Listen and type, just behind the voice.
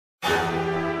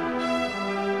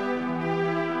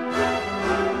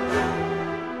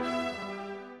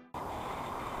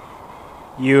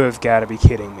You have got to be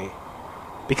kidding me.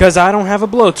 Because I don't have a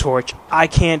blowtorch, I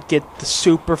can't get the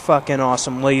super fucking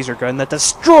awesome laser gun that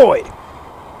destroyed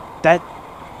that...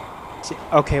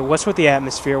 Okay, what's with the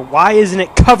atmosphere? Why isn't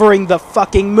it covering the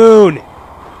fucking moon?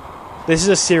 This is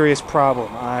a serious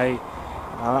problem. I'm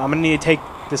gonna need to take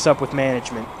this up with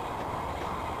management.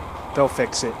 They'll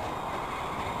fix it.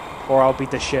 Or I'll beat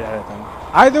the shit out of them.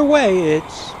 Either way,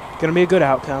 it's gonna be a good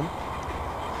outcome.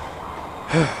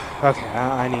 Okay,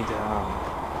 I need to,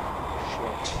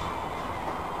 shit.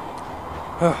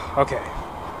 Okay.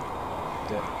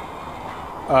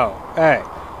 Oh, hey.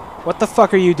 What the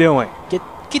fuck are you doing? Get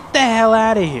the hell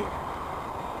out of here.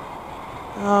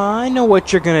 I know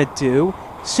what you're gonna do.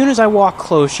 As soon as I walk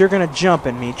close, you're gonna jump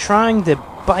at me, trying to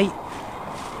bite...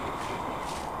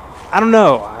 I don't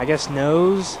know. I guess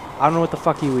nose? I don't know what the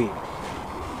fuck you eat.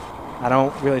 I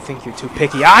don't really think you're too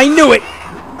picky. I knew it!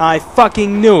 I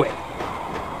fucking knew it!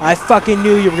 I fucking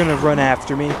knew you were gonna run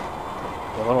after me.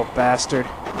 You little bastard.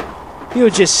 You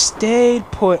just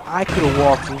stayed put. I could have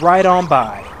walked right on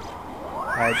by.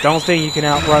 I don't think you can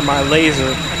outrun my laser.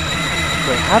 Wait,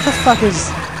 how the fuck is...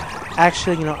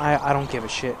 Actually, you know, I don't give a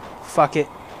shit. Fuck it.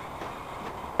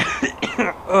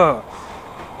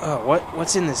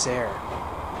 What's in this air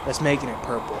that's making it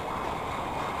purple?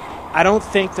 I don't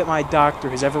think that my doctor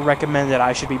has ever recommended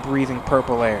I should be breathing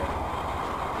purple air.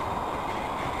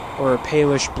 Or a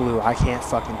palish blue, I can't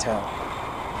fucking tell.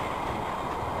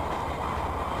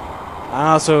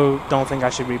 I also don't think I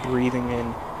should be breathing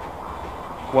in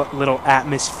what little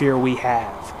atmosphere we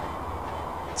have.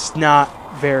 It's not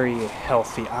very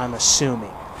healthy, I'm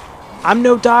assuming. I'm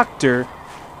no doctor,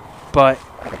 but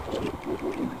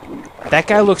that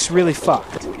guy looks really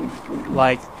fucked.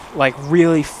 Like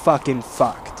really fucking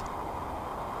fucked.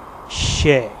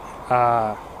 Shit.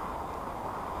 I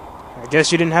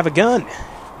guess you didn't have a gun.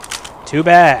 Too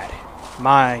bad.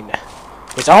 Mine.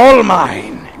 It's all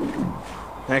mine.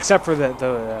 And except for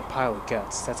the pile of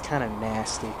guts. That's kind of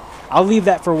nasty. I'll leave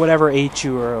that for whatever ate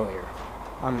you earlier.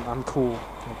 I'm cool.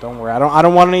 Don't worry. I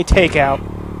don't want any takeout.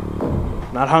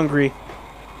 I'm not hungry.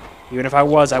 Even if I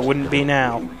was, I wouldn't be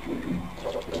now.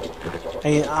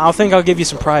 And I think I'll give you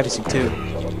some privacy too.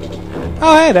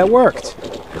 Oh hey, that worked.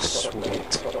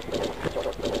 Sweet.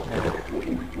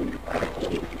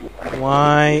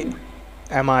 Why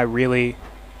am I really...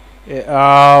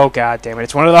 Oh, god damn it.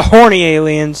 It's one of the horny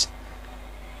aliens.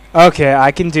 Okay,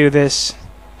 I can do this.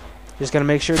 Just gotta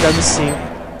make sure it doesn't seem...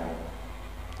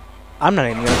 I'm not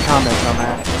even gonna comment on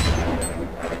that.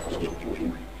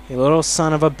 You little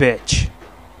son of a bitch.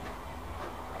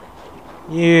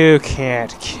 You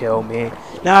can't kill me.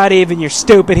 Not even your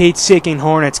stupid heat-seeking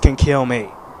hornets can kill me.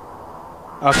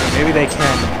 Okay, maybe they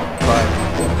can, but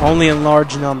only in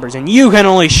large numbers, and you can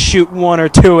only shoot one or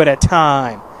two at a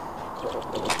time.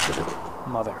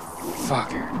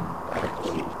 Motherfucker.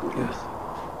 Ugh.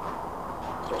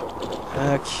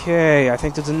 Okay, I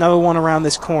think there's another one around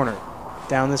this corner.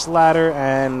 Down this ladder,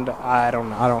 and I don't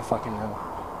know. I don't fucking know.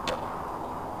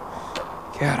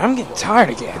 God, I'm getting tired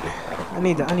again. I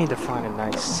need to find a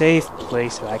nice, safe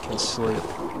place that I can sleep.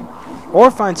 Or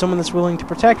find someone that's willing to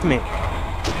protect me.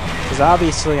 Because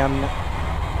obviously I'm not...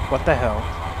 What the hell?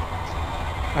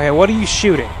 Okay, what are you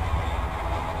shooting?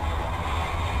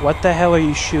 What the hell are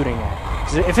you shooting at?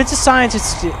 If it's a science,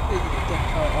 it's...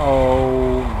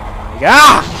 Oh my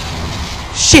god!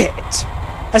 Ah! Shit!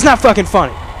 That's not fucking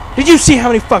funny. Did you see how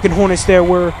many fucking hornets there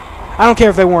were? I don't care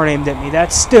if they weren't aimed at me.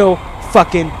 That's still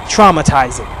fucking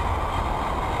traumatizing.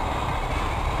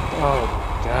 Oh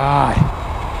god.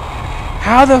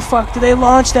 How the fuck did they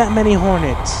launch that many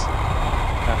hornets?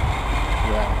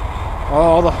 Yeah.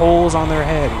 All the holes on their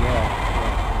head, yeah.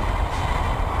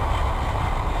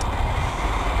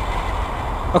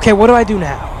 Okay, what do I do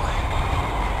now?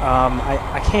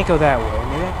 I can't go that way.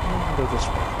 Maybe I can go this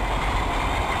way.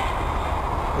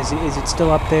 Is it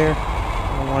still up there?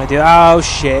 I don't want to do... Oh,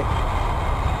 shit.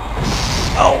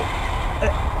 Oh.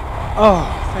 Oh,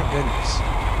 thank goodness.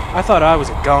 I thought I was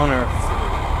a goner.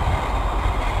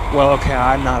 Well, okay,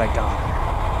 I'm not a goner.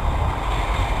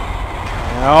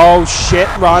 Oh, shit.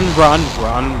 Run.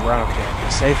 Okay,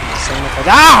 I'm safe.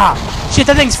 Ah! Shit,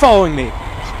 that thing's following me.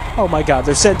 Oh, my God,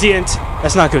 they're sentient.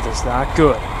 That's not good. That's not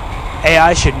good.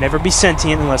 AI should never be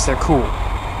sentient unless they're cool.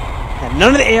 And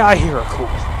none of the AI here are cool.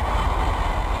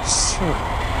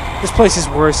 This place is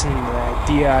worse than the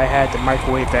idea I had to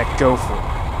microwave that gopher.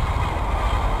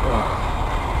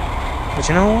 But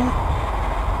you know what?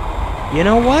 You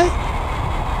know what?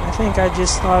 I think I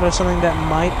just thought of something that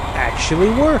might actually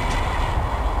work.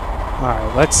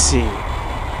 Alright, let's see.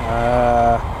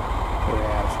 What do we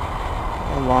have?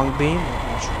 A long beam?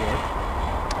 That should work.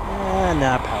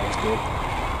 Nah, power's good.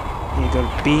 Need to go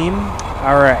to beam.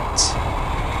 Alright.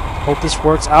 Hope this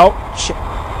works out. Shit.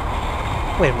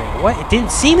 Wait a minute, what? It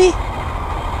didn't see me?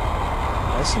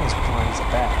 Oh, this thing is blind as a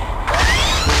bat.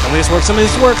 Some of this works, some of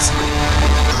this works.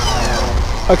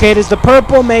 Okay, does the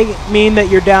purple mean that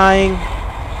you're dying?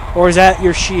 Or is that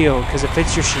your shield? Because if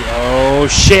it's your shield... Oh,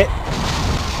 shit.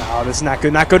 Oh, this is not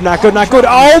good, not good, not good, not good.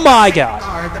 Oh, my God.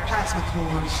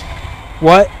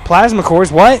 What? Plasma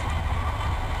cores? What?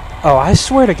 Oh, I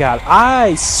swear to God.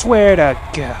 I swear to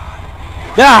God.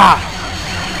 Ah!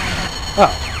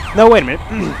 Oh. No, wait a minute.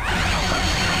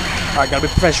 Alright, gotta be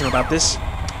professional about this.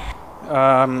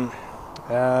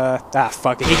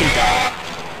 Fuck it. He can die.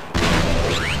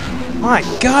 My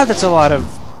God, that's a lot of...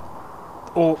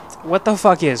 Oh, what the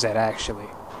fuck is that, actually?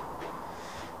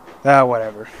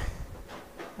 Whatever.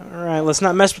 Alright, let's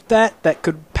not mess with that. That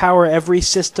could power every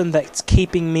system that's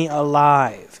keeping me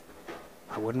alive.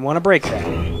 I wouldn't want to break that.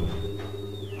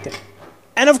 Okay.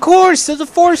 And of course, there's a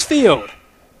force field!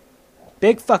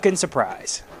 Big fucking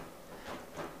surprise.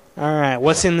 Alright,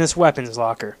 what's in this weapons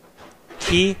locker?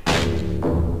 Key.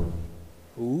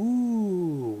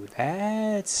 Ooh,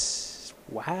 that's...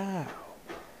 Wow.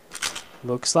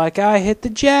 Looks like I hit the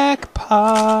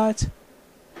jackpot.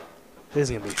 This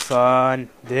is gonna be fun.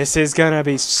 This is gonna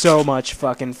be so much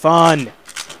fucking fun.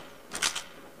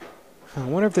 I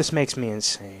wonder if this makes me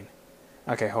insane.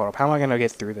 Okay, hold up. How am I gonna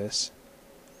get through this?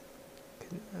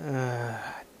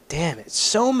 Damn it.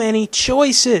 So many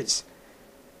choices.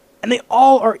 And they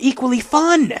all are equally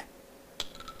fun.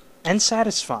 And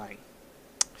satisfying.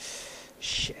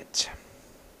 Shit.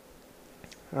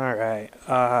 Alright.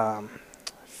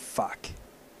 Fuck.